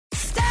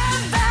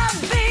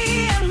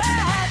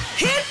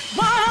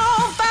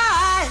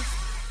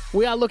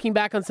We are looking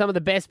back on some of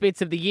the best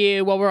bits of the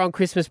year while we're on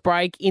Christmas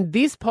break. In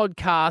this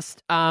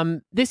podcast,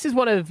 this is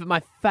one of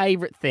my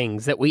favourite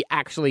things that we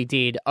actually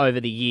did over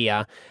the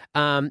year.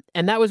 And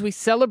that was we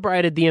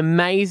celebrated the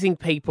amazing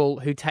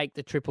people who take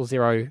the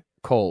 000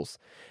 calls.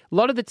 A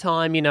lot of the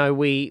time, you know,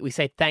 we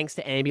say thanks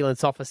to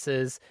ambulance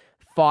officers,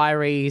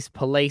 fireys,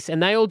 police,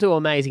 and they all do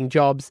amazing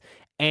jobs.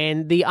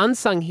 And the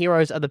unsung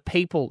heroes are the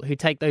people who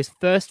take those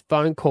first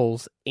phone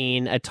calls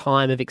in a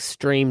time of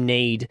extreme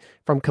need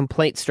from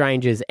complete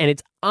strangers. And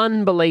it's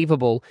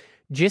unbelievable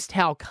just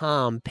how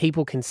calm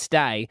people can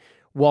stay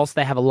whilst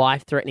they have a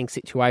life-threatening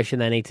situation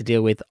they need to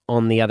deal with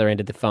on the other end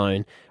of the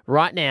phone.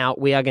 Right now,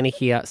 we are going to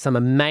hear some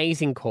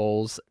amazing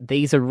calls.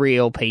 These are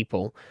real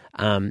people.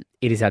 It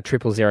is our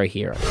 000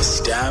 heroes.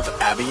 Stav,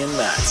 Abby and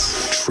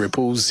Matt's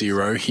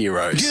 000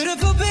 heroes.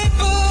 Beautiful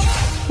people.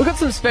 We've got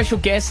some special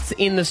guests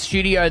in the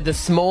studio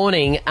this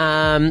morning.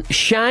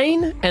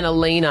 Shane and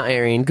Alina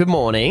are in. Good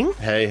morning.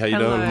 Hey, how you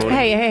doing? Morning.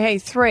 Hey,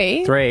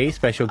 three. Three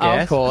special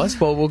guests. Of course.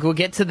 Well, we'll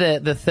get to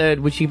the third,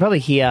 which you probably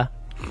hear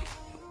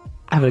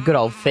having a good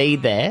old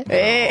feed there.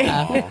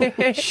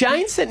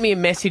 Shane sent me a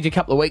message a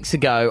couple of weeks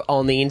ago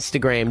on the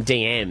Instagram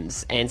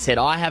DMs and said,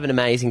 I have an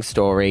amazing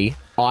story.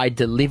 I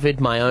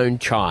delivered my own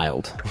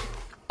child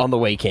on the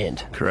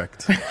weekend.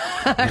 Correct.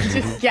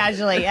 Just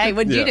casually. Hey,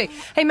 what did you do?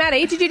 Hey,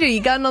 Maddie, did you do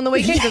your gun on the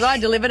weekend? Because I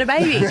delivered a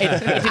baby.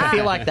 It did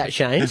feel like that,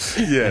 Shane.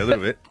 Yeah, a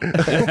little bit.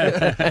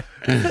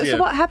 So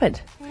what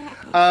happened?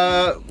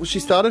 Well,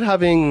 she started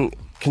having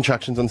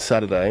contractions on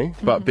Saturday,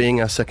 but being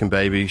our second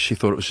baby, she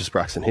thought it was just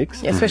Braxton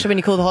Hicks. Yeah, especially when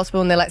you call the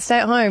hospital and they're like, stay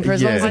at home for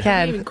as long as you I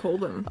can. didn't even call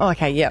them. Oh,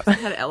 okay, yeah. I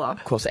had Ella.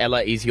 Of course,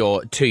 Ella is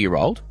your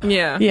 2-year-old.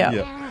 Yeah.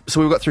 Yeah.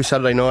 So we got through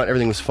Saturday night,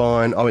 everything was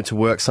fine. I went to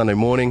work Sunday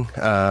morning,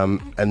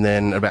 and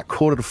then about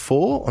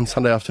 3:45 on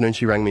Sunday afternoon,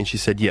 she rang me and she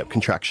said, yep,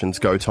 contractions,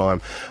 go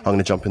time. I'm going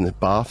to jump in the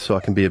bath so I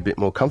can be a bit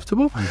more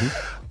comfortable.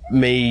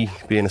 Me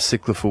being a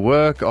stickler for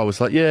work, I was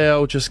like, yeah,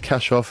 I'll just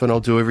cash off and I'll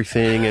do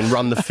everything and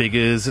run the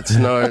figures. It's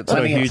no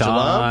huge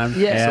alarm.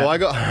 Yeah. So I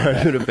got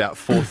home at about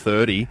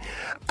 4:30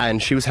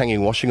 and she was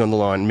hanging washing on the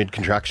line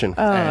mid-contraction.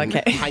 Oh, and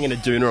okay. hanging a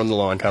doona on the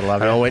line. And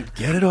I went,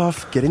 get it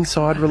off, get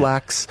inside,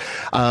 relax.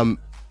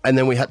 And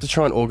then we had to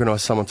try and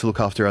organise someone to look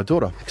after our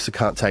daughter because I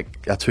can't take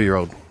our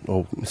 2-year-old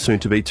or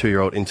soon-to-be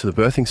 2-year-old into the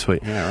birthing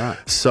suite. Yeah, right.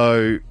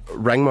 So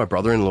rang my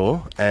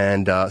brother-in-law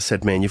and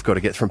said, man, you've got to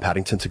get from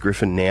Paddington to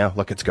Griffin now.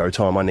 Like, it's go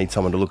time. I need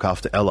someone to look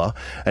after Ella.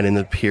 And in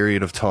the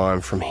period of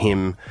time from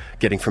him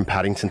getting from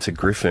Paddington to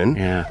Griffin,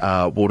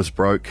 waters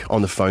broke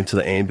on the phone to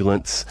the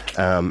ambulance,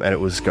 and it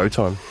was go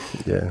time.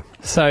 Yeah.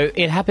 So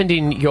it happened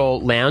in your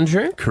lounge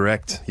room?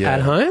 Correct. Yeah.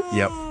 At home?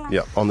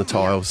 Yep, on the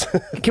tiles.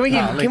 Can we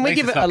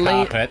give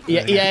Alina?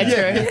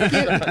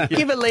 Yeah.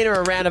 Give Alina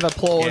a round of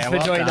applause Yeah, for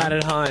well doing done. that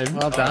at home.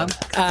 Well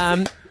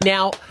done.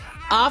 Now,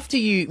 after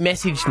you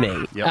messaged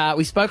me, Yep.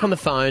 we spoke on the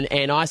phone,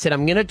 and I said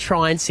I'm going to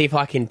try and see if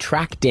I can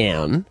track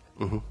down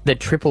the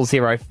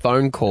 000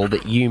 phone call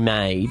that you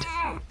made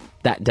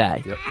that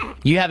day. Yep.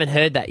 You haven't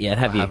heard that yet,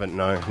 have I you? haven't,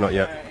 no, not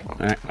yet.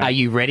 Are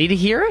you ready to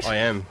hear it? I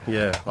am,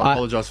 yeah. I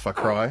apologise if I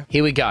cry.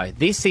 Here we go.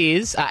 This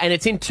is, and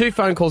it's in 2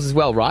 phone calls as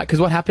well, right? Because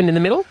what happened in the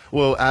middle?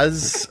 Well,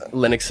 as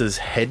Lennox's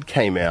head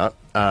came out,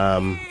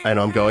 and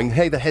I'm going,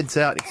 hey, the head's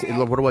out.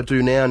 What do I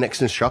do now?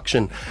 Next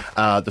instruction.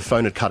 The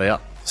phone had cut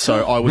out.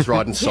 So I was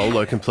riding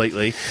solo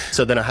completely.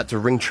 So then I had to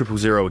ring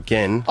 000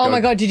 again. Oh,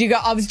 my God, did you go?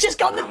 I was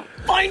just on the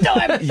phone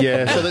time.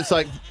 Yeah, so it's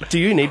like, do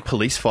you need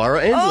police, fire,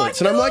 or ambulance?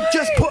 And I'm like,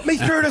 just put me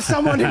through to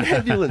someone in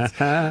ambulance.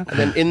 And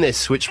then in their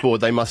switchboard,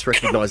 they must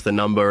recognise the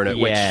number, and it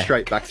went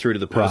straight back through to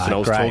the person I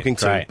was talking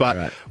to.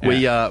 But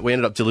we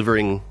ended up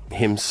delivering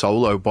him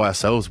solo by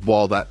ourselves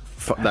while that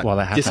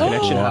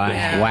disconnection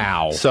happened.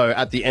 Wow. So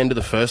at the end of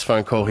the first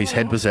phone call, his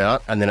head was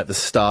out, and then at the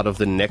start of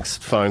the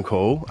next phone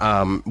call,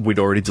 we'd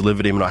already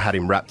delivered him, and I had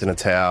him wrapped in a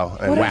towel.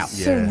 And What a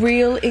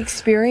surreal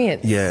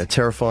experience. Yeah,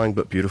 terrifying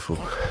but beautiful.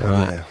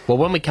 Right. Yeah. Well,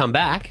 when we come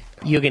back,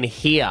 you're going to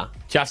hear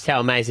just how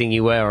amazing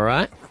you were, all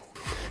right?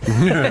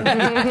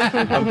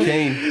 I'm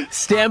keen.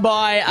 Stand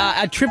by.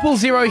 A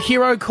 000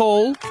 hero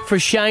call for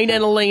Shane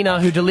and Alina,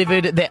 who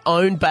delivered their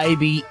own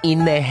baby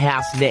in their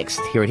house next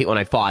here at Hit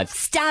 105.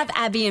 Stav,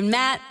 Abby and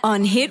Matt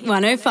on Hit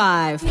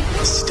 105.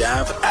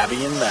 Stav,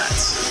 Abby and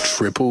Matt's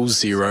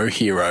 000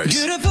 heroes.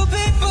 Beautiful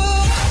people.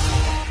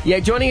 Yeah,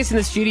 joining us in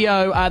the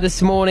studio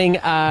this morning, 2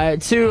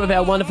 of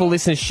our wonderful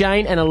listeners,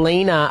 Shane and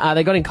Alina.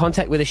 They got in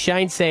contact with us.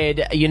 Shane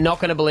said, you're not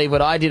going to believe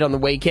what I did on the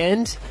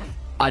weekend.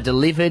 I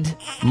delivered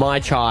my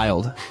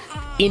child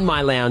in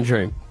my lounge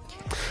room.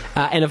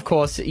 And, of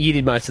course, you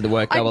did most of the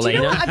work, though, Do you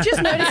know Alina. what? I've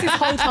just noticed this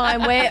whole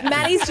time where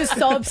Maddie's just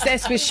so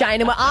obsessed with Shane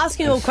and we're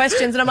asking all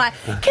questions and I'm like,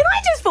 can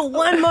I just for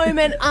one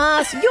moment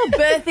ask, your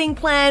birthing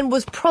plan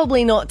was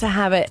probably not to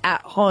have it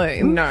at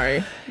home.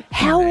 No.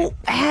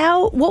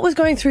 What was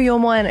going through your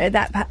mind at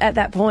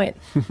that point?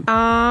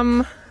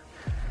 I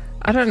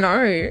don't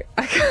know.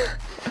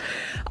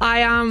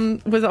 I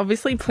was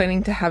obviously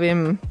planning to have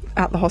him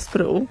at the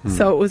hospital,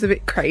 so it was a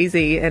bit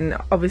crazy. And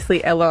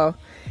obviously Ella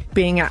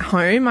being at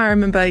home. I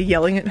remember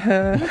yelling at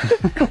her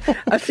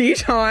a few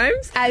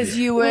times. As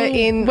you were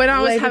in When I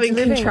was labour having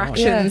delivering.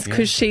 contractions,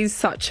 because she's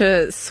such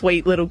a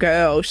sweet little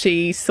girl,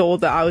 she saw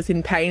that I was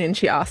in pain and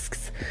she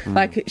asks,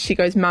 she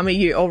goes, "Mum, are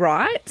you all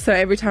right?" So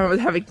every time I was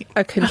having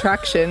a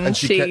contraction, And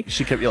she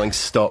kept yelling,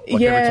 "Stop!"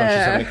 Like every time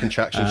she's having a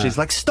contraction, she's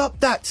like, "Stop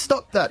that!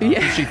 Stop that!"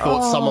 Because she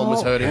thought someone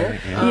was hurting her.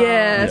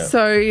 Yeah,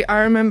 so I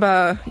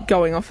remember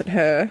going off at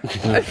her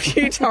a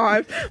few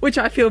times, which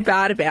I feel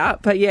bad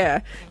about. But yeah,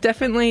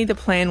 definitely the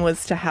plan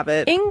was to have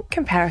it. In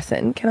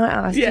comparison, can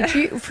I ask, Yeah. did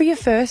you, for your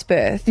first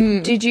birth,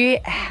 did you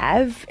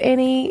have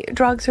any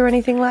drugs or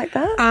anything like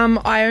that?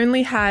 I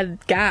only had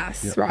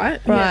gas, right?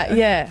 Right,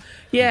 yeah.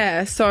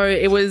 Yeah, so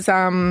it was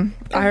A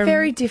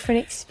very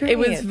different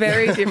experience. it was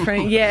very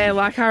different. Yeah,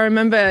 like I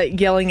remember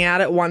yelling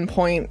out at one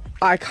point,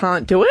 "I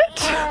can't do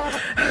it."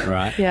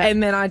 Right. Yeah.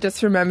 And then I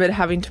just remembered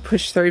having to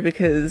push through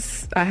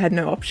because I had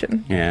no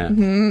option. Yeah.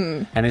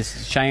 And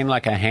is Shane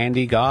like a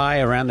handy guy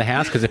around the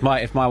house? Because if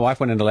my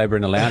wife went into labour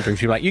in the lounge room,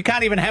 she'd be like, "You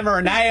can't even hammer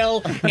a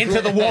nail into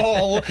the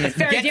wall.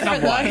 very Get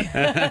different,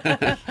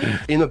 someone."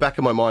 In the back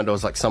of my mind, I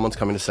was like, "Someone's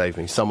coming to save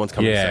me. Someone's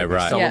coming to Yeah, save me.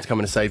 right. Someone's Yeah.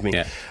 coming to save me."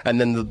 Yeah.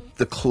 And then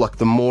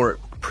the more it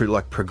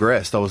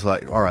progressed, I was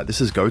like, "All right, this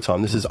is go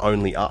time. This is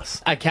only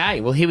us."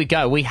 Okay, well, here we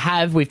go. We've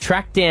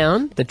tracked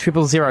down the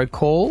 000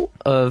 call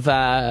of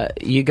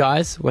you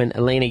guys when,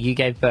 Alina, you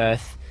gave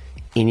birth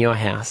in your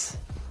house.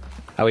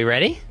 Are we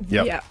ready?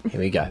 Yep. Yeah. Here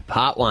we go.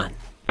 Part 1.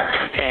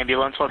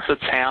 Ambulance, what's the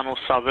town or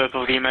suburb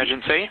of the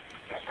emergency?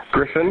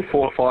 Griffin,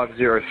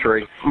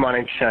 4503. My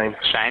name's Shane.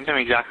 Shane, tell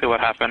me exactly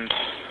what happened.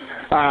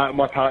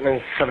 My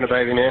partner's having a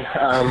baby, man.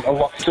 A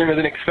lot sooner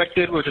than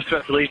expected. We're just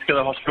about to leave to go to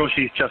the hospital.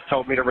 She's just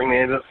told me to ring the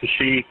ambulance because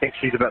she thinks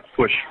she's about to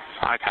push.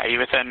 Okay, you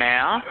with her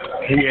now?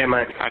 Yeah,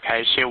 mate.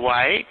 Okay, is she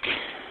awake?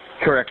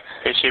 Correct.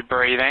 Is she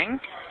breathing?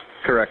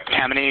 Correct.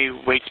 How many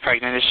weeks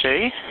pregnant is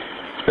she?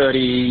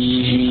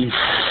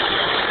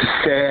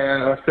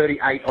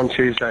 38 on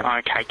Tuesday.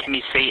 Okay, can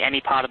you see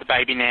any part of the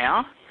baby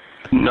now?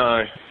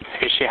 No.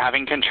 Is she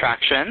having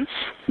contractions?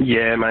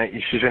 Yeah, mate.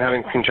 She's been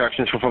having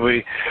contractions for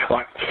probably,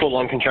 like,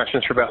 full-on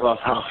contractions for about the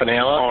last half an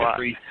hour. All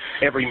right.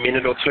 Every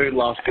minute or two,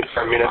 lasted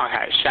for a minute.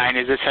 Okay, Shane,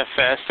 is this her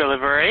first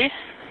delivery?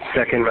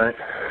 Second, mate.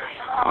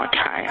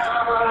 Okay.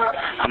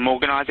 I'm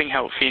organising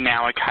help for you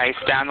now, okay?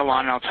 Stay on the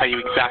line and I'll tell you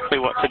exactly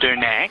what to do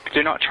next.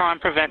 Do not try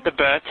and prevent the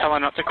birth. Tell her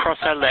not to cross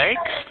her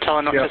legs. Tell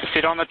her not to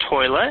sit on the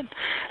toilet.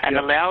 And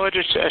allow her to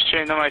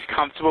assume the most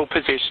comfortable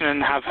position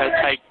and have her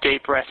take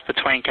deep rest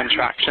between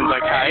contractions,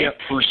 okay? Yep.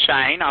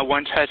 Shane, I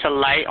want her to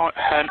lay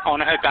on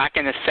her back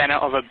in the centre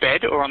of a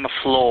bed or on the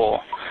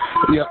floor.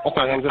 Yep.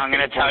 Okay. I'm going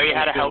to tell you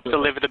how to help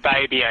deliver the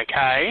baby,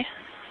 okay?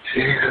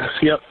 Jesus.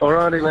 Yep.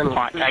 Alrighty, then.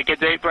 Right, take a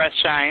deep breath,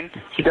 Shane.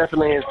 She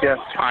definitely is, yes.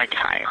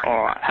 Okay,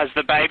 alright. Has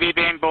the baby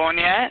been born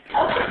yet?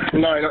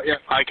 No, not yet.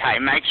 Okay,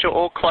 make sure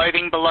all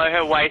clothing below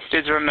her waist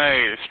is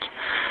removed.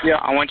 Yeah.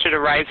 I want you to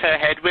raise her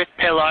head with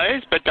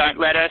pillows, but don't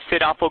let her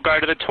sit up or go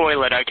to the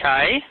toilet,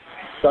 okay?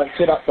 Don't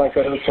sit up, don't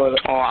go to the toilet.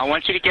 Alright, I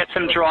want you to get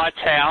some dry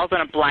towels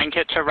and a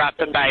blanket to wrap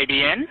the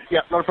baby in.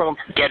 Yep, not a problem.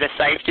 Get a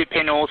safety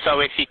pin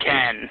also if you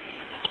can.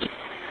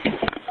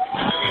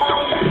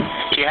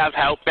 Do you have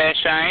help there,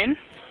 Shane?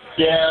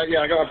 Yeah,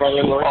 I got my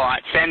brother-in-law.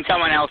 Alright, send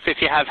someone else if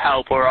you have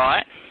help,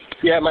 alright?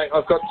 Yeah, mate,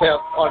 I've got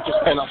towel. I've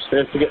just been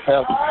upstairs to get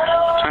towel.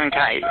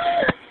 Okay.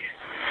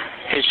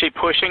 Is she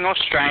pushing or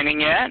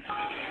straining yet?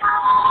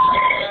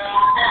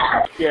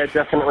 Yeah,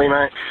 definitely,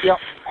 mate. Yep,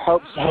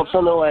 help's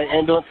on the way.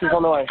 Ambulance is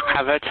on the way.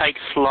 Have her take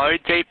slow,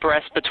 deep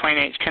breaths between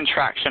each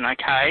contraction,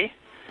 okay?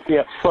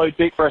 Yeah, slow,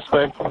 deep breath,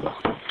 babe.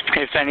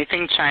 If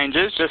anything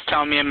changes, just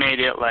tell me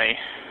immediately.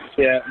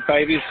 Yeah,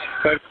 baby's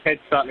head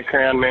starting to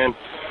crown, man.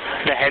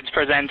 The head's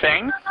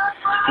presenting?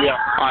 Yeah.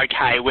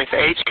 Okay, with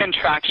each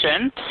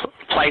contraction,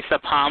 place the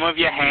palm of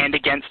your hand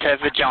against her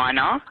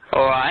vagina.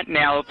 Alright,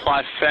 now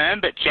apply firm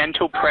but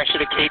gentle pressure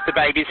to keep the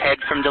baby's head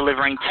from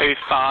delivering too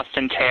fast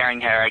and tearing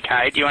her,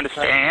 okay? Do you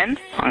understand?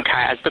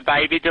 Okay, as the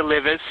baby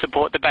delivers,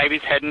 support the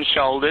baby's head and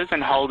shoulders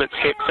and hold its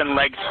hips and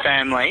legs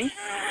firmly.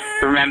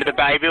 Remember, the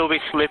baby will be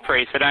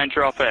slippery, so don't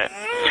drop it.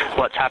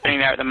 What's happening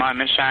there at the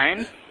moment,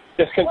 Shane?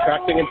 Just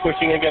contracting and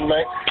pushing again,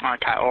 mate.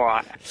 Okay,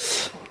 alright.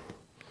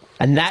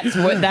 And that's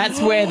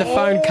where the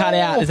phone cut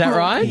out. Is that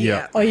right?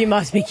 Yeah. Oh, you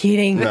must be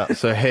kidding. No,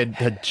 so head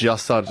had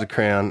just started to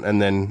crown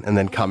and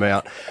then come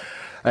out.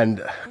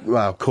 And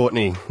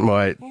Courtney,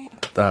 my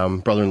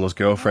brother-in-law's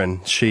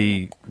girlfriend,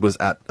 she was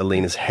at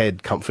Alina's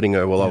head comforting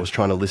her while I was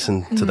trying to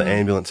listen to the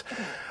ambulance.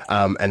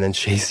 And then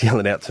she's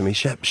yelling out to me,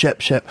 "Shep,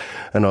 Shep, Shep."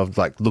 And I've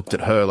like looked at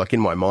her, like in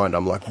my mind,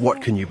 I'm like,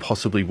 what can you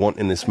possibly want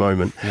in this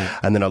moment? Yeah.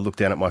 And then I look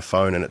down at my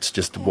phone and it's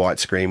just a white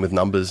screen with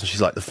numbers. And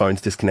she's like, the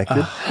phone's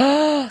disconnected.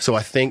 So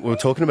I think we were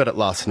talking about it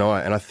last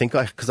night. And I think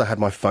because I had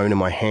my phone in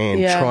my hand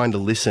trying to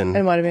listen.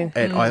 It might have been.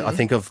 And I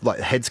think of like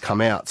heads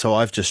come out. So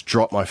I've just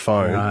dropped my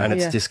phone and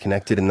it's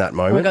disconnected in that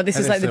moment. Oh my God, this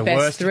is like the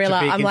best thriller.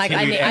 I'm like,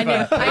 I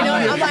know.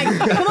 I'm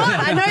like, come on,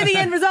 I know the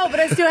end result, but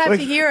I still have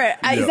to hear it.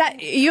 Are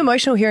you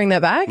emotional hearing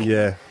that back?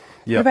 Yeah.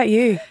 Yep. What about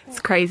you? It's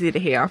crazy to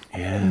hear.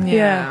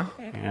 Yeah.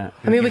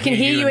 I mean, we can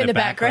hear you in the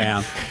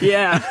background.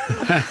 Yeah.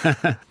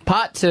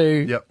 Part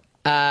 2. Yep.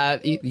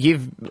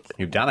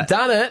 You've done it.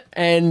 Done it,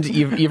 and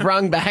you've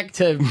rung back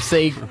to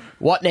see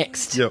what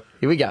next. Yep.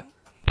 Here we go.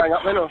 Hang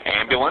up then, or?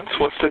 Ambulance,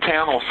 what's the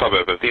town or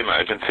suburb of the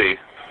emergency?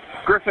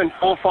 Griffin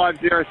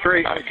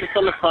 4503. I'm just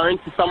on the phone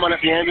to someone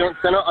at the ambulance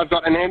centre. I've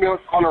got an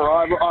ambulance on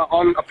arrival,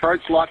 on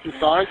approach, lights and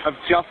signs. I've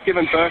just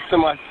given birth to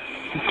my...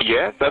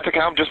 Yeah, that's okay.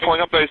 I'm just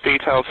pulling up those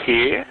details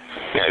here.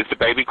 Is the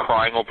baby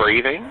crying or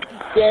breathing?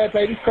 Yeah,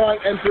 baby's crying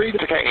and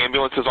breathing. It's okay.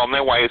 Ambulance is on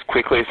their way as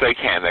quickly as they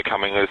can. They're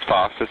coming as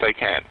fast as they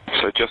can.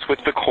 So just with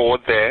the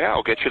cord there,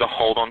 I'll get you to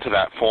hold on to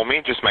that for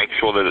me. Just make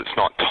sure that it's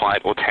not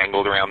tight or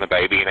tangled around the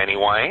baby in any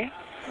way.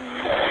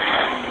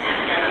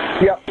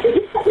 Yep.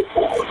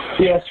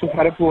 Yes, we've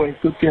had a boy.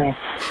 Good girl.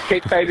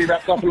 Keep baby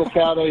wrapped up in the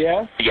towel, though,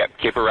 yeah? Yep,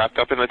 keep her wrapped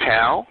up in the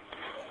towel.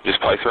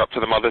 Just place her up to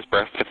the mother's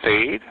breast to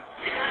feed.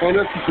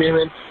 Ambulance is here,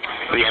 man.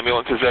 The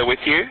ambulance is there with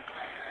you?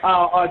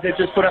 They've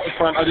just put out the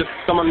front.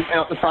 Someone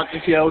out the front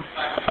just yelled.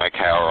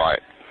 Okay, all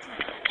right.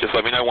 Just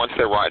let me know once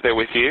they're right there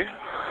with you.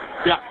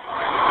 Yeah.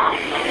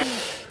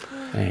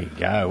 There you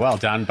go. Well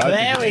done, both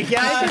There of we you.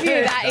 go. Both of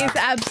you, that is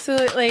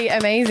absolutely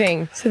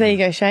amazing. So there you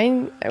go,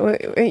 Shane.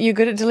 You're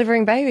good at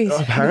delivering babies.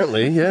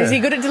 Apparently, yeah. Is he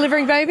good at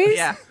delivering babies?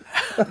 Yeah.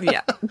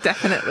 Yeah,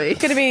 definitely.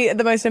 It's going to be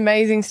the most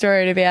amazing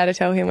story to be able to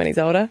tell him when he's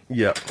older.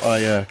 Yeah,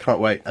 I can't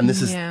wait. And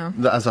this is, Yeah.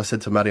 as I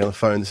said to Maddie on the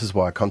phone, this is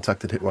why I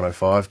contacted Hit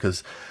 105,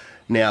 because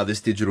now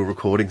this digital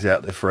recording's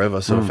out there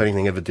forever, so if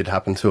anything ever did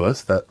happen to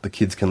us, that the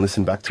kids can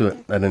listen back to it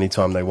at any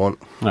time they want.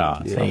 Oh,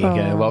 There you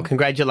go. Well,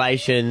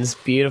 congratulations.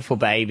 Beautiful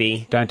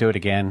baby. don't do it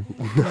again.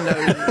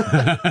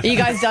 Are you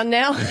guys done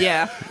now?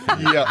 Yeah.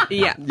 Yeah.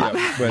 Yeah.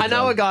 I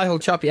know a guy who'll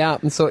chop you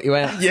up and sort you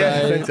out.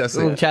 Yeah, so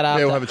fantastic. We'll chat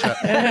after. Yeah, we'll have a chat.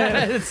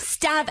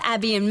 Stav,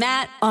 Abby and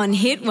Matt on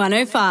Hit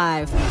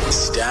 105.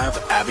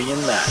 Stav, Abby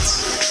and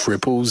Matt's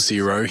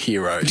 000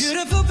 Heroes.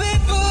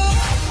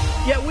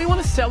 Yeah, we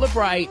want to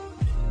celebrate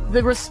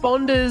the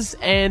responders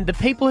and the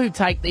people who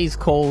take these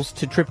calls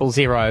to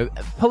 000.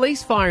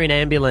 Police, fire and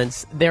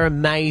ambulance, they're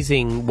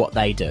amazing what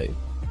they do.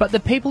 But the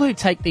people who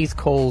take these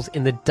calls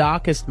in the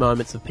darkest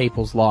moments of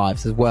people's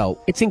lives as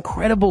well, it's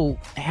incredible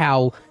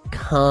how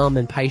calm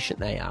and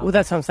patient they are. Well,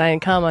 that's what I'm saying.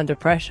 Calm under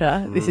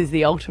pressure. This is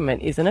the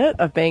ultimate, isn't it?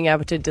 Of being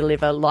able to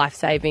deliver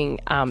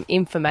life-saving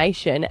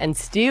information and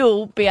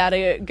still be able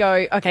to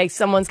go, okay,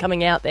 someone's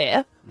coming out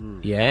there.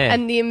 Yeah.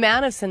 And the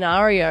amount of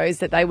scenarios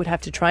that they would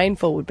have to train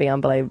for would be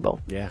unbelievable.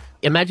 Yeah.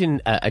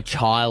 Imagine a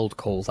child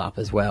calls up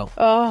as well.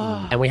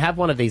 Oh. And we have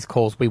one of these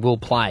calls we will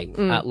play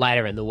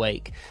later in the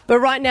week. But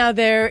right now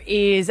there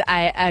is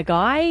a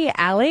guy,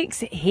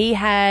 Alex. He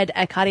had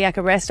a cardiac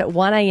arrest at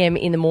 1 a.m.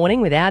 in the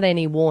morning without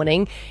any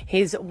warning.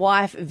 His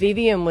wife,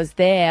 Vivian, was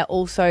there,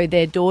 also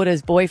their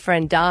daughter's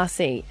boyfriend,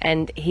 Darcy,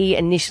 and he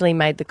initially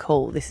made the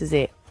call. This is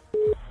it.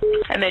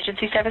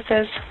 Emergency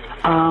services.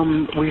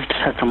 We've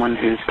just had someone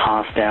who's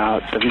passed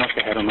out. They've knocked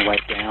their head on the way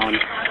down.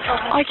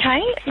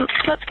 Okay,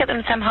 let's get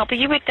them some help. Are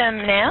you with them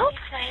now?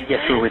 Yes,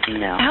 we're with them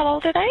now. How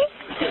old are they?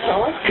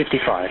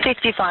 55.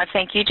 55,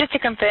 thank you. Just to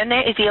confirm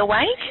there, is he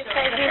awake?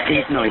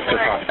 He's still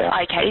passed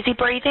out. Okay, is he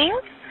breathing?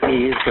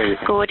 He is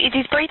breathing. Good. Is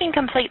his breathing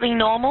completely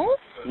normal?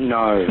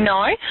 No.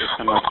 No?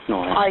 Just not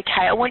snoring.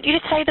 Okay, I want you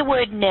to say the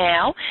word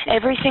now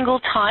every single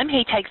time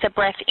he takes a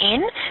breath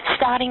in,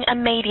 starting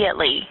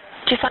immediately.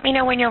 Just let me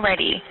know when you're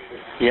ready.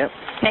 Yep.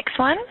 Next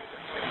one.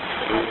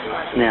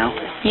 Now.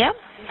 Yep.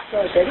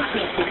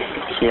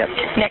 Yep.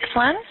 Next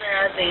one.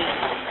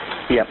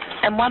 Yep.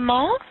 And one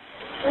more.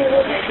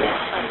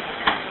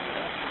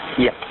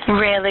 Yep.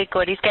 Really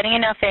good. He's getting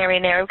enough air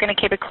in there. We're going to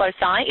keep a close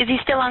eye. Is he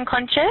still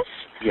unconscious?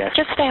 Yes.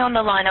 Just stay on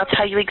the line. I'll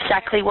tell you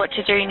exactly what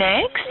to do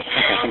next.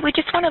 Okay. We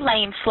just want to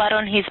lay him flat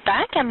on his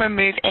back and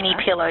remove any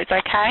pillows,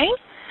 okay?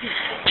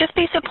 Just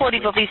be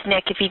supportive of his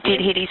neck if he did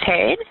hit his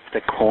head.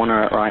 The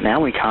corner right now,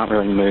 we can't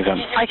really move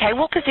him. Okay,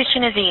 what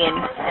position is he in?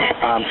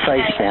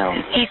 Face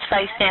down. He's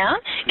face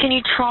down. Can you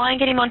try and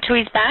get him onto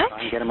his back?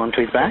 Try and get him onto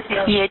his back?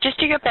 Yeah, just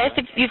do your best.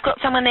 If you've got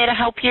someone there to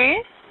help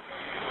you.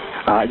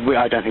 I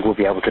don't think we'll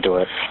be able to do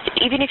it.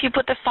 Even if you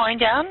put the phone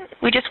down,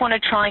 we just want to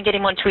try and get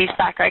him onto his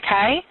back,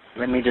 okay?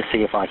 Let me just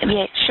see if I can.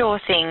 Yeah,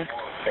 sure thing.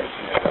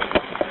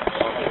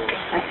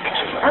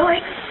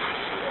 Alex.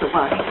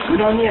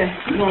 Good on you.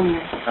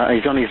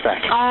 He's on his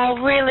back.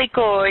 Oh, really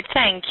good.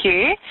 Thank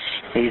you.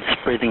 He's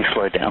breathing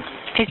slowed down.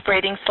 His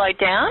breathing slowed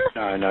down?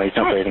 No, he's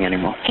not breathing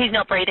anymore. He's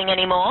not breathing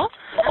anymore?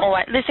 All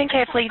right, listen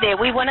carefully there.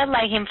 We want to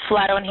lay him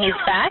flat on his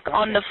back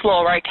on the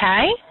floor,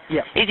 okay?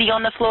 Yep. Is he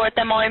on the floor at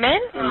the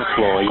moment? On the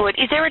floor. Good.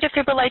 Is there a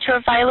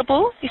defibrillator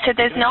available? You said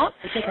there's not?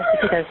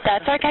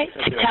 That's okay.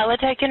 Tell her,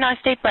 take a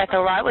nice deep breath,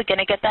 all right? We're going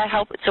to get that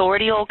help. It's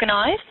already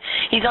organised.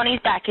 He's on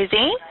his back, is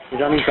he? He's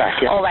on his back,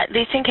 yeah. All right,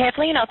 listen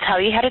carefully and I'll tell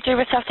you how to do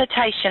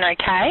resuscitation,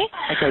 okay?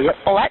 Okay, yep.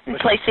 All right, and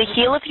place the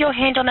heel of your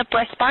hand on the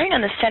breastbone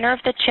and the centre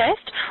of the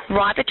chest,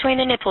 right between the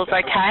the nipples,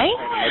 okay?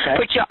 Okay.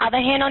 Put your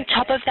other hand on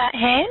top of that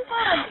hand.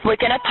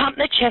 We're going to pump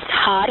the chest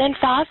hard and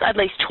fast, at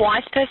least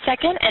twice per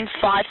second and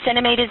 5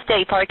 centimetres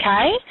deep,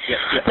 okay?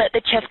 Yep. Let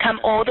the chest come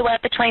all the way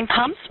up between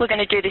pumps. We're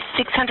going to do this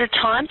 600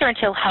 times or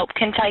until help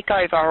can take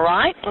over, all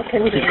right?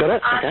 Okay, you've got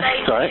it.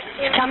 Okay, sorry.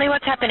 Tell me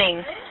what's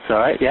happening.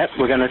 Sorry, yep,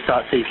 we're going to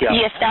start CPR.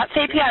 Yes, start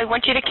CPR. I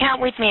want you to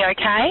count with me,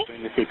 okay?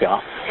 Doing the CPR.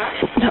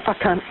 No, I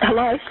can't.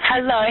 Hello?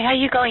 Hello, how are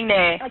you going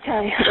there?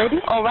 Okay, ready?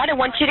 All right, I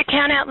want you to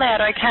count out loud,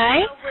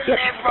 okay? Yep.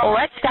 All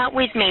right, start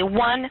with me.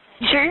 1,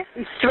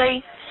 2,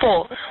 3,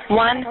 4.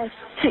 1,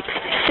 6,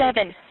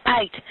 7,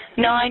 8,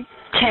 9,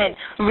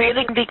 10.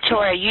 Really,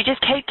 Victoria, you just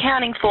keep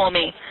counting for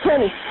me.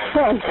 20,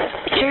 1,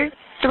 2,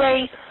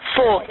 3,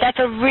 4. That's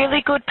a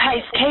really good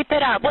pace. Keep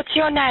it up. What's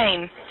your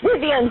name?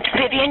 Vivian.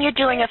 Vivian, you're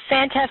doing a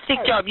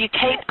fantastic job. You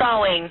keep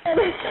going.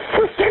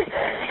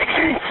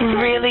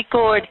 Really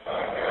good.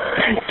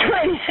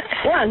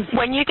 21.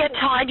 When you get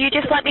tired, you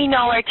just let me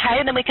know, okay?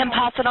 And then we can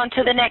pass it on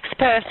to the next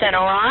person,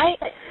 all right?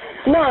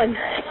 9,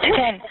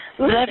 10,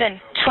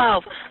 11,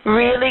 12.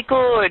 Really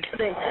good.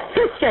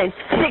 15,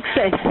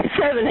 16,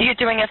 17. You're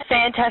doing a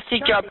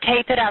fantastic job.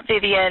 Keep it up,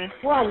 Vivian.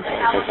 1, 2,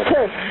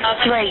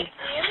 3,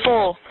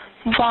 4,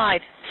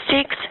 5,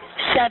 6,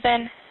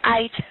 7,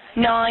 8,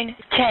 9,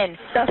 10.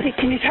 Darcy,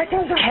 can you take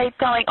over? Keep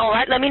going. All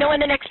right, let me know when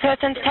the next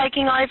person's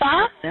taking over.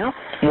 Now?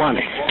 1.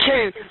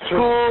 2.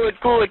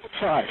 Good.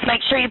 5.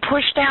 Make sure you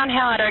push down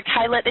hard,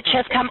 okay? Let the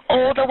chest come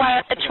all the way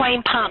up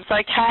between pumps,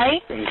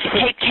 okay?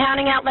 Keep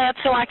counting out loud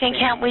so I can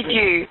count with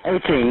you.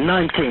 18,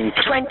 19,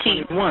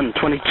 20. 21,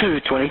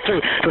 22,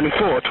 23,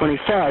 24,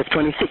 25,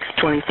 26,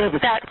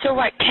 27. That's all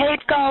right.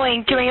 Keep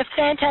going. Doing a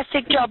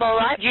fantastic job, all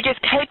right? You just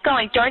keep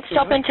going. Don't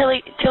stop until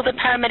the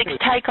paramedics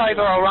take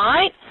over, all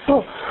right?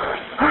 Oh,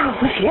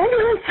 where's the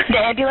ambulance? The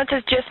ambulance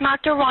has just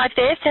marked arrived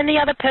there. Send the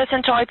other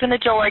person to open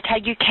the door, okay?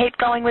 You keep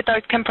going with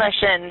those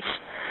compressions.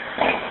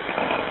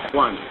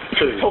 1,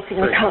 2, Talking,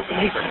 I can't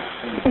believe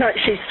it. No,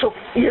 she's talking.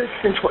 You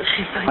listen to what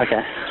she's saying.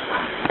 Okay.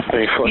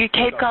 3, 4. You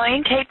keep going.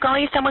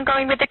 Is someone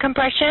going with the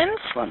compressions?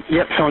 1.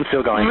 Yep, someone's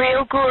still going.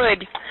 Real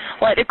good.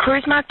 Right, the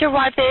crew's marked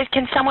arrived there.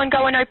 Can someone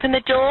go and open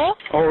the door?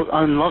 Oh,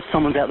 unlock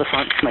someone's out the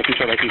front, just making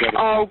sure they can get it.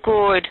 Oh,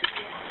 good.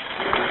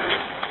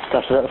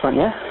 Stuff's out the front,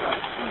 yeah?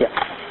 Yep.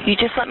 You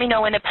just let me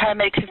know when the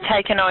paramedics have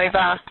taken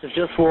over. They've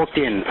just walked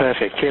in.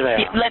 Perfect. Here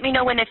they are. Let me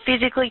know when they're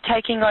physically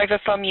taking over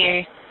from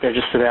you. They're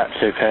just about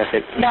to.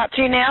 Perfect. About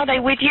to now? They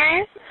with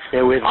you?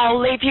 They're with.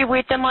 I'll leave you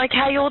with them,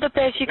 okay? All the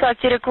best. You guys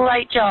did a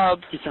great job.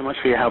 Thank you so much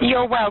for your help.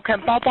 You're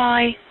welcome.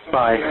 Bye-bye.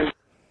 Bye.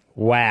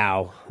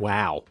 Wow.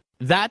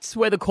 That's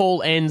where the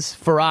call ends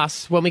for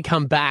us. When we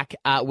come back,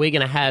 we're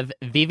going to have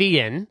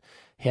Vivian,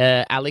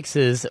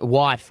 Alex's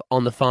wife,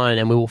 on the phone,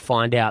 and we will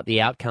find out the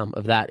outcome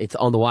of that. It's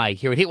on the way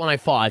here at Hit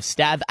 105.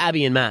 Stav,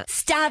 Abby and Matt.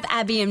 Stav,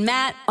 Abby and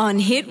Matt on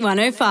Hit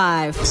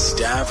 105.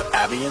 Stav,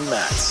 Abby and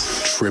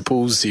Matt's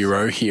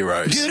 000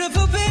 Heroes.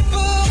 Beautiful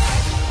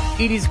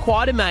people. It is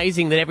quite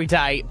amazing that every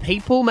day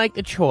people make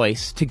the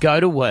choice to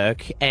go to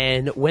work,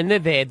 and when they're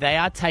there, they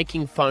are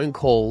taking phone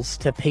calls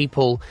to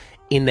people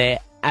in their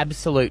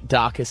absolute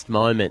darkest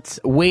moments.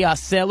 We are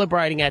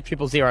celebrating our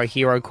 000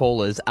 hero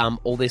callers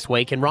all this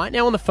week, and right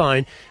now on the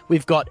phone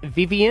we've got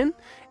Vivian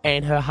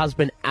and her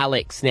husband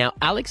Alex. Now,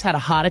 Alex had a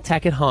heart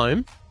attack at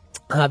home.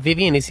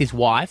 Vivian is his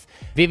wife.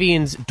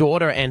 Vivian's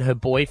daughter and her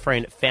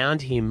boyfriend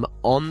found him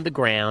on the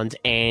ground,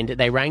 and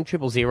they rang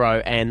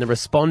 000, and the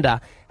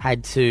responder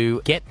had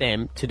to get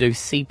them to do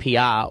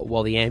CPR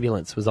while the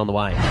ambulance was on the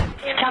way.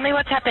 Tell me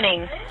what's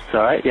happening.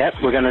 Sorry, yep,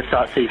 we're going to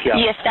start CPR.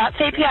 Yes, start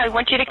CPR. I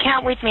want you to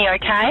count with me,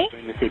 okay?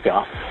 Doing the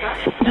CPR.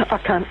 No, I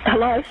can't.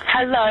 Hello?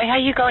 Hello, how are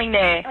you going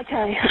there?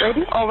 Okay,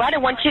 ready? All right, I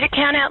want you to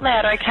count out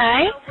loud,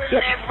 okay?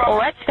 Yep. All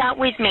right, start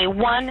with me.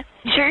 1,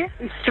 2,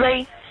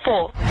 3,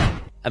 4.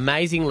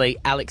 Amazingly,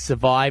 Alex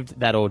survived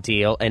that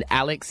ordeal, and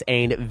Alex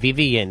and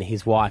Vivian,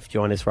 his wife,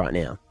 join us right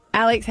now.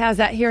 Alex, how's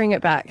that hearing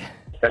it back?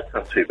 That's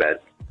not too bad.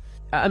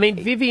 I mean,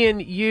 Vivian,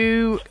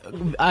 you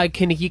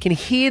can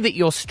hear that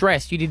you're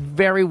stressed. You did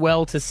very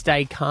well to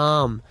stay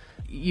calm.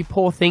 You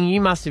poor thing,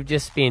 you must have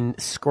just been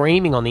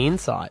screaming on the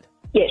inside.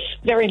 Yes,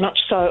 very much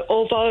so,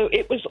 although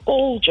it was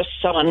all just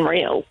so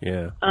unreal.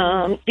 Yeah.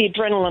 The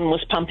adrenaline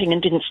was pumping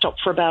and didn't stop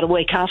for about a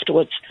week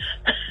afterwards.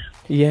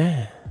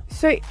 Yeah.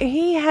 So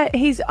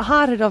his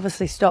heart had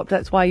obviously stopped.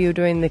 That's why you were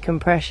doing the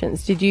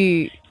compressions. Did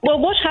you? Well,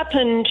 what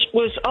happened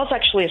was I was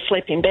actually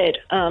asleep in bed,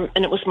 and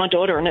it was my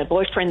daughter and her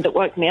boyfriend that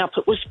woke me up.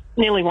 It was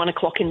nearly 1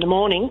 o'clock in the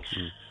morning,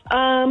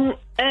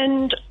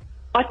 and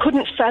I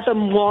couldn't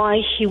fathom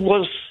why he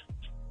was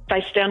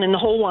face down in the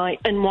hallway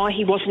and why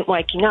he wasn't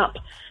waking up.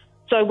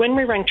 So when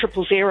we rang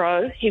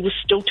 000, he was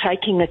still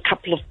taking a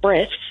couple of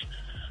breaths.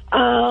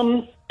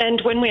 And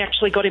when we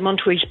actually got him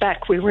onto his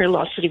back, we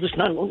realised that he was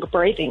no longer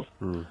breathing.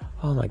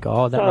 Oh, my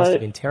God, that must have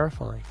been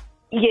terrifying.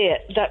 Yeah,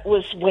 that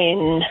was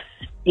when,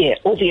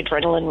 all the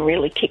adrenaline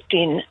really kicked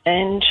in,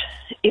 and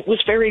it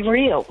was very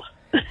real.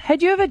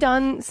 Had you ever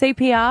done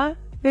CPR,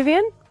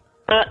 Vivian?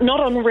 Not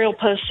on a real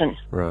person.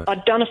 Right.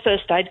 I'd done a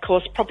first aid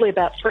course probably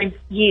about 3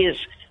 years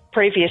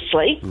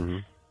previously,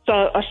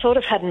 so I sort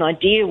of had an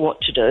idea what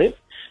to do.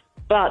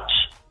 But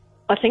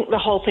I think the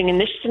whole thing in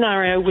this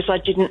scenario was I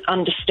didn't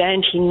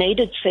understand he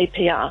needed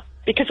CPR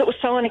because it was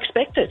so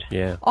unexpected.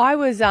 Yeah. I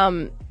was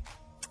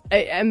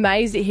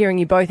amazed at hearing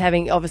you both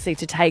having, obviously,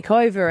 to take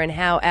over and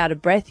how out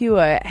of breath you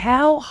were.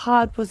 How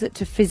hard was it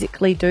to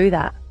physically do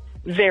that?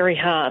 Very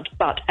hard,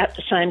 but at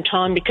the same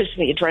time, because of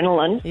the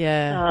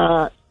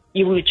adrenaline,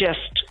 you were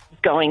just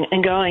going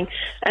and going.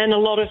 And a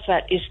lot of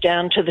that is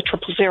down to the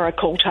 000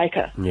 call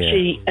taker. Yeah.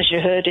 She, as you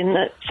heard in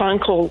the phone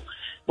call,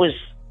 was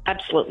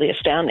absolutely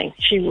astounding.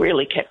 She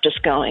really kept us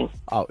going.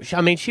 Oh,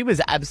 I mean, she was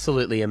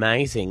absolutely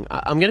amazing.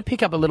 I'm going to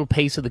pick up a little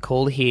piece of the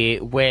call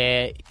here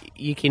where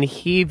you can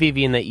hear,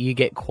 Vivian, that you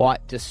get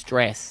quite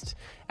distressed,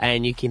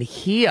 and you can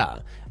hear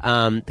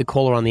the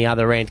caller on the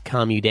other end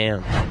calm you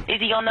down. Is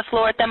he on the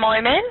floor at the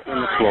moment?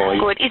 On the floor.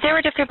 Good. Is there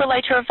a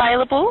defibrillator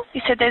available?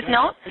 You said there's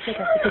not?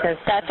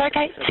 That's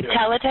okay.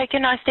 Tell her, take a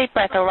nice deep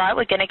breath, all right?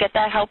 We're going to get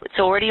that help. It's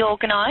already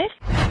organised.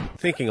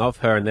 Thinking of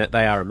her and that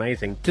they are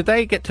amazing, did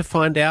they get to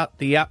find out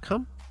the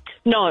outcome?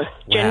 No,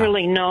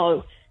 generally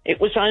no.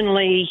 It was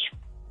only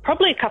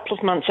probably a couple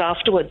of months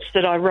afterwards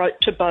that I wrote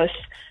to both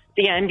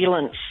the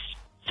ambulance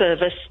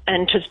service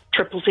and to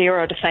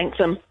 000 to thank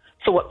them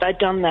for what they'd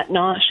done that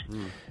night.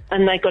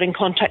 And they got in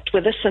contact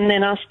with us and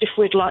then asked if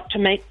we'd like to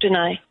meet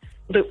Danae.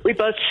 But we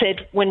both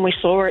said when we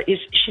saw her,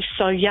 she's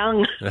so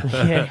young.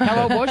 Yeah.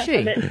 How old was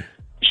she?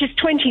 She's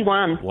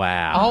 21.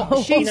 Wow.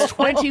 Oh, she's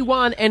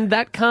 21 and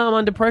that calm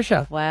under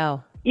pressure.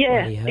 Wow.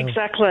 Yeah, Bloody hell.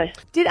 exactly.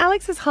 Did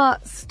Alex's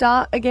heart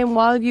start again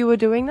while you were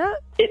doing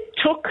that? It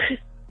took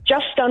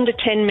just under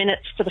 10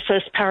 minutes for the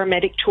first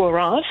paramedic to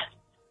arrive,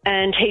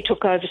 and he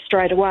took over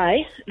straight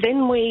away.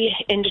 Then we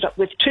ended up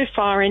with 2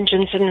 fire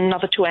engines and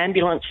another 2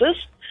 ambulances.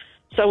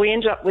 So we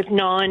ended up with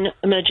 9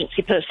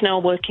 emergency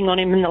personnel working on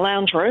him in the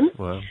lounge room.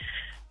 Wow.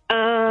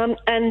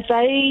 And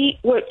they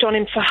worked on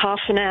him for half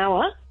an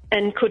hour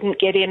and couldn't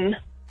get him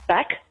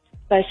back,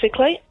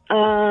 basically.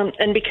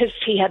 And because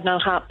he had no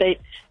heartbeat,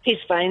 his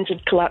veins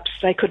had collapsed.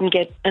 They couldn't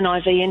get an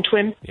IV into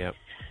him. Yep.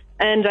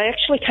 And they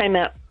actually came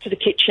out to the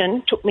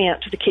kitchen, took me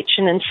out to the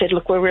kitchen and said,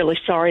 look, we're really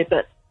sorry,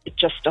 but it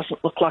just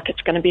doesn't look like it's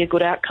going to be a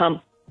good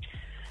outcome.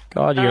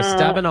 God, you're a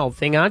stubborn old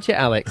thing, aren't you,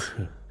 Alex?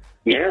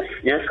 Yes,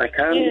 I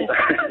can't.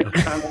 I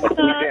can't put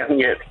him down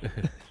yet.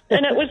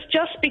 And it was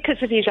just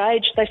because of his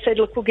age. They said,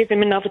 look, we'll give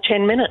him another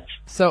 10 minutes.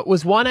 So it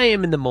was 1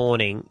 a.m. in the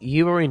morning.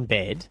 You were in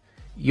bed.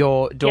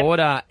 Your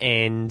daughter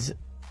and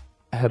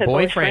her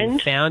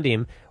boyfriend found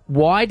him.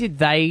 Why did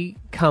they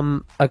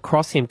come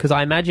across him? Because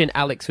I imagine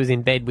Alex was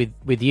in bed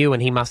with you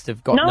and he must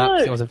have gotten up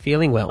because he wasn't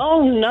feeling well.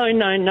 Oh,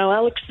 no.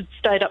 Alex had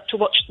stayed up to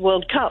watch the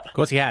World Cup. Of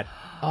course he had.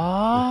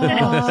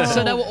 Oh.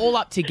 So they were all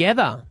up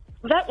together.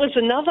 That was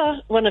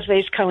another one of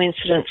these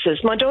coincidences.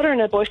 My daughter and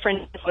her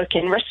boyfriend work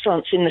in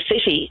restaurants in the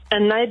city,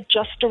 and they'd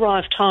just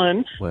arrived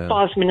home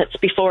 5 minutes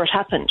before it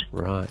happened.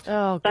 Right.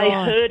 Oh, God. They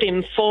heard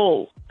him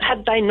fall.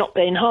 Had they not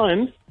been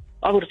home,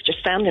 I would have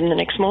just found him the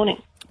next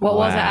morning. What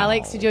was it,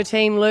 Alex? Did your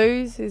team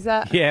lose? Is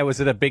that? Yeah,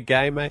 was it a big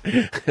game, mate?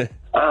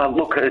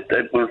 Look,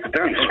 it was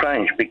very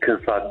strange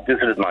because I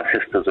visited my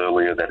sisters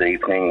earlier that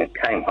evening,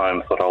 came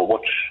home, thought I'll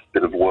watch a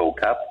bit of World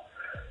Cup,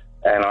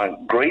 and I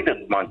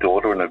greeted my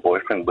daughter and her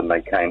boyfriend when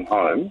they came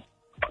home.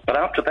 But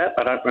after that,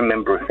 I don't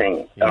remember a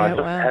thing. And I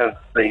just have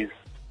these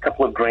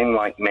couple of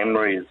dreamlike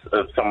memories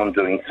of someone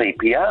doing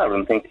CPR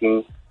and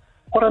thinking,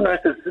 what on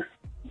earth is this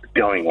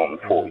going on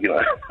for, you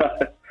know?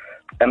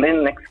 And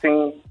then next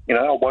thing, you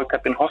know, I woke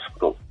up in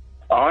hospital.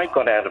 I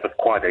got out of it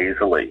quite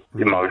easily,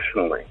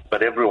 emotionally,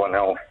 but everyone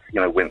else,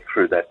 you know, went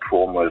through that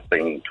trauma of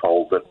being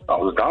told that I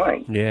was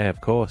dying. Yeah,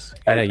 of course.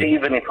 And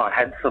even if I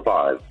had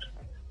survived,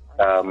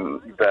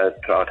 that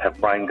I'd have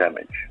brain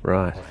damage.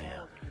 Right.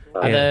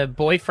 Are the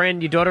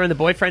boyfriend, your daughter and the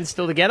boyfriend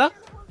still together?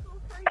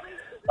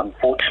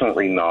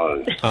 Unfortunately,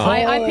 no.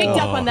 I picked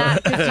up on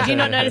that because did you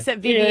not notice that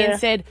Vivian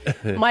said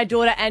my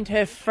daughter and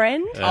her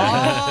friend?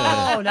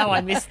 Oh, no,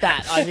 I missed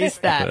that.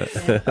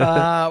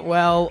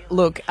 Well,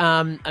 look,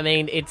 I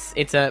mean,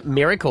 it's a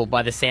miracle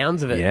by the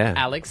sounds of it,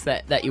 Alex,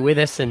 that you're with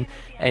us. And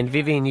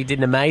Vivian, you did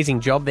an amazing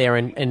job there.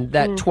 And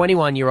that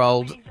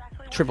 21-year-old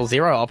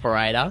 000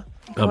 operator.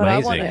 God,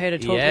 amazing. I wanted her to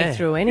talk me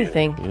through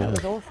anything.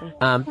 That was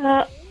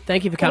awesome.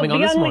 Thank you for coming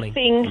on this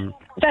morning.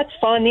 That's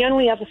fine. The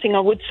only other thing I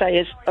would say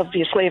is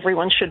obviously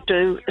everyone should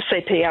do a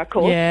CPR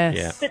course. Yes.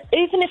 Yeah. But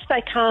even if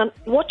they can't,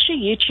 watch a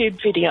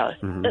YouTube video.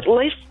 At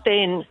least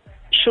then,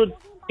 should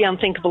the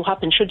unthinkable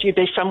happen, should you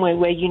be somewhere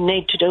where you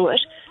need to do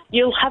it,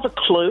 you'll have a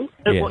clue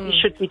of what you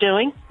should be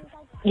doing.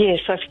 Yeah,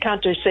 so if you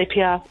can't do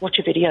CPR, watch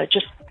a video.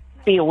 Just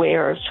be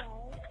aware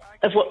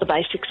of what the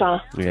basics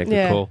are. Yeah,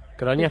 good call.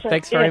 Good on you.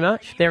 Thanks very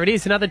much. There it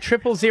is, another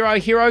 000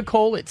 hero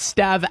call. It's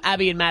Stav,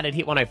 Abby and Matt at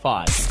Hit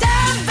 105.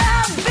 Stav,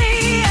 Abby.